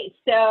win the race.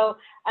 So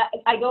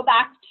I go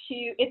back to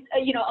it's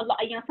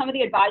some of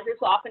the advisors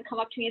will often come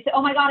up to me and say,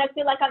 "Oh my God, I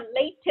feel like I'm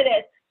late to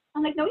this."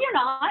 I'm like, "No, you're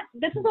not.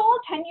 This is all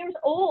 10 years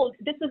old.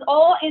 This is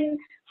all in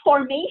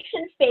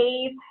formation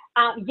phase."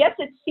 Yes,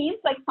 it seems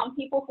like some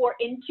people who are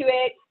into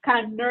it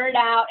kind of nerd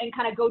out and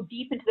kind of go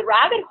deep into the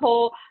rabbit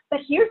hole. But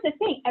here's the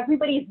thing: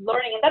 everybody's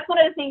learning, and that's one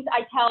of the things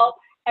I tell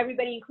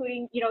everybody,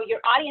 including your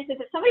audiences.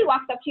 If somebody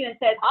walks up to you and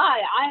says, "Hi,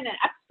 I'm an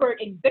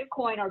expert in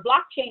Bitcoin or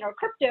blockchain or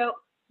crypto,"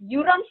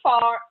 you run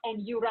far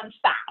and you run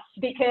fast,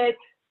 because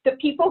the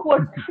people who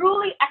are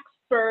truly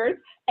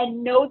experts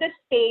and know the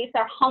space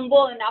are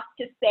humble enough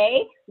to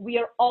say, we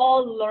are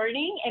all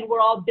learning and we're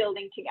all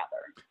building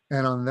together.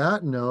 And on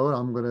that note,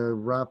 I'm going to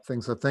wrap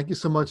things up. Thank you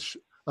so much,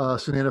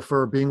 Sunaina,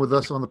 for being with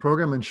us on the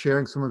program and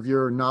sharing some of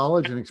your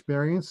knowledge and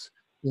experience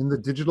in the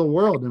digital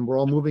world. And we're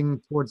all moving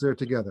towards there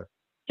together.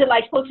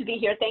 Delightful to be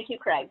here. Thank you,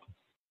 Craig.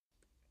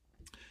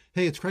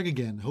 Hey, it's Craig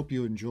again. Hope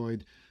you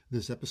enjoyed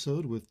this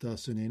episode with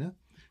Sunaina.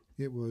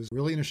 It was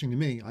really interesting to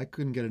me. I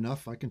couldn't get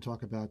enough. I can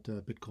talk about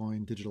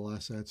Bitcoin, digital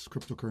assets,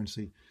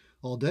 cryptocurrency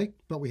all day,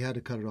 but we had to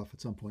cut it off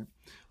at some point.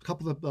 A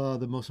couple of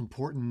the most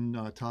important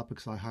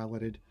topics I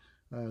highlighted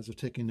as I was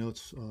taking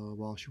notes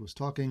while she was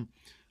talking.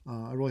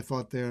 I really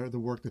thought the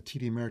work that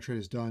TD Ameritrade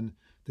has done,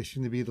 they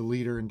seem to be the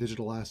leader in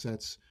digital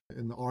assets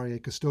in the RIA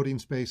custodian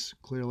space,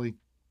 clearly.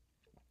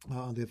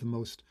 They have the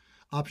most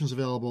options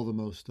available, the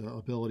most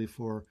ability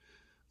for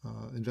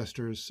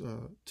investors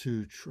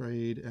to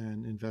trade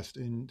and invest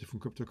in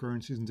different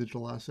cryptocurrencies and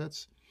digital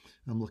assets.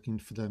 I'm looking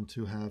for them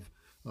to have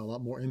a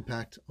lot more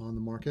impact on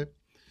the market.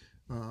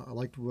 I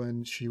liked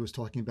when she was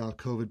talking about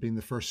COVID being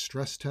the first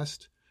stress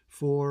test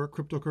for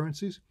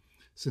cryptocurrencies.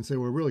 Since they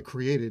were really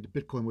created,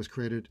 Bitcoin was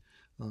created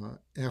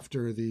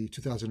after the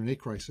 2008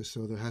 crisis,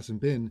 so there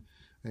hasn't been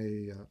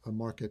a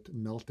market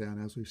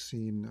meltdown as we've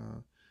seen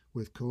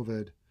with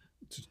COVID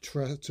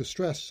to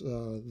stress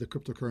the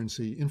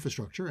cryptocurrency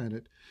infrastructure.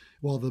 And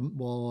while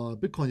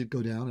Bitcoin did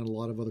go down and a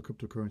lot of other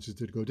cryptocurrencies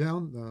did go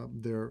down,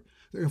 their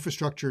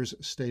infrastructures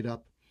stayed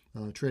up,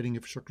 trading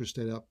infrastructures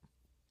stayed up,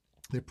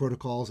 their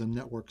protocols and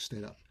networks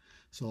stayed up.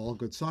 So all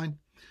good sign.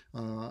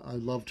 I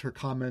loved her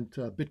comment,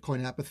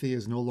 Bitcoin apathy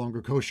is no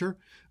longer kosher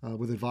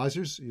with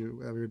advisors.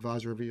 Every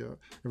advisor,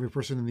 every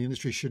person in the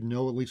industry should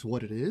know at least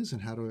what it is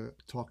and how to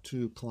talk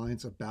to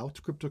clients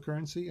about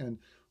cryptocurrency, and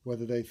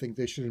whether they think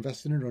they should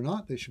invest in it or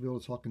not, they should be able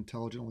to talk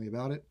intelligently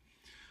about it.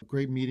 A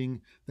great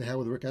meeting they had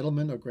with Rick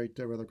Edelman,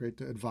 a rather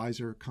great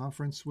advisor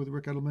conference with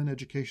Rick Edelman,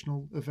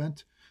 educational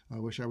event. I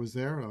wish I was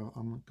there. I'm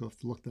going to have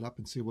to look that up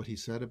and see what he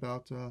said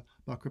about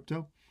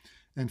crypto.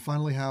 And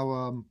finally,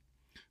 how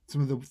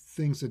some of the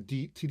things that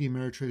TD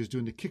Ameritrade is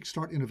doing to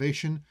kickstart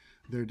innovation.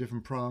 There are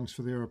different prongs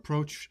for their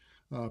approach,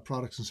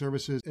 products and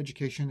services,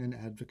 education, and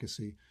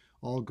advocacy.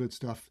 All good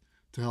stuff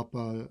to help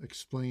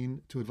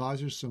explain to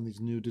advisors some of these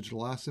new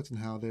digital assets and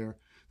how they're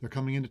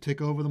coming in to take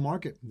over the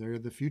market. They're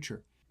the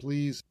future.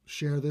 Please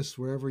share this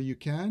wherever you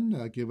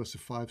can. Give us a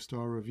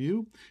 5-star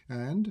review.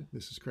 And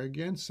this is Craig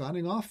again,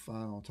 signing off.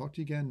 I'll talk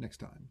to you again next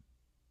time.